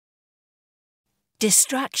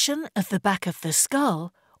Distraction of the back of the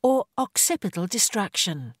skull, or occipital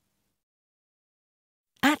distraction.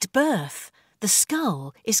 At birth, the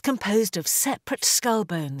skull is composed of separate skull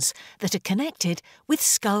bones that are connected with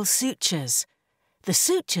skull sutures. The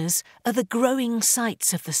sutures are the growing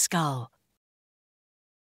sites of the skull.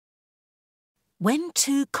 When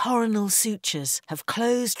two coronal sutures have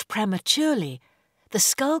closed prematurely, the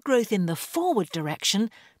skull growth in the forward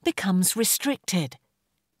direction becomes restricted.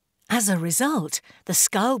 As a result, the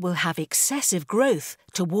skull will have excessive growth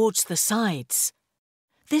towards the sides.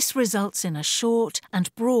 This results in a short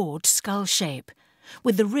and broad skull shape,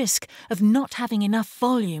 with the risk of not having enough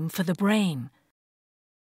volume for the brain.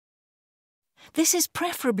 This is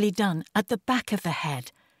preferably done at the back of the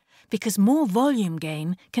head, because more volume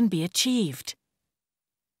gain can be achieved.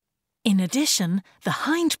 In addition, the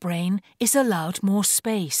hindbrain is allowed more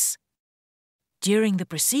space. During the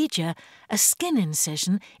procedure, a skin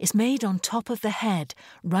incision is made on top of the head,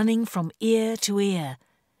 running from ear to ear.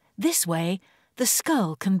 This way, the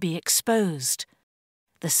skull can be exposed.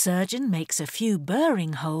 The surgeon makes a few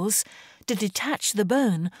burring holes to detach the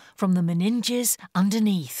bone from the meninges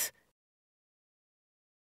underneath.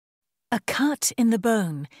 A cut in the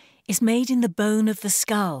bone is made in the bone of the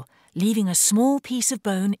skull, leaving a small piece of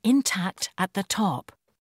bone intact at the top.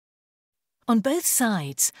 On both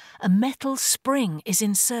sides, a metal spring is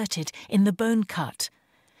inserted in the bone cut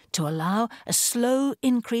to allow a slow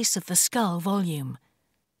increase of the skull volume.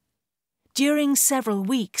 During several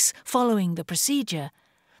weeks following the procedure,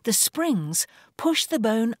 the springs push the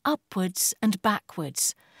bone upwards and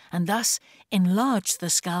backwards, and thus enlarge the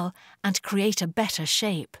skull and create a better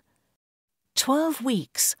shape. 12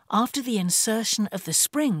 weeks after the insertion of the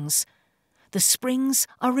springs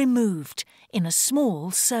are removed in a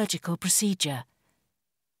small surgical procedure.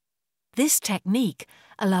 This technique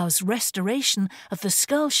allows restoration of the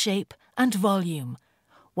skull shape and volume,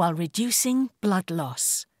 while reducing blood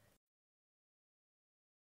loss.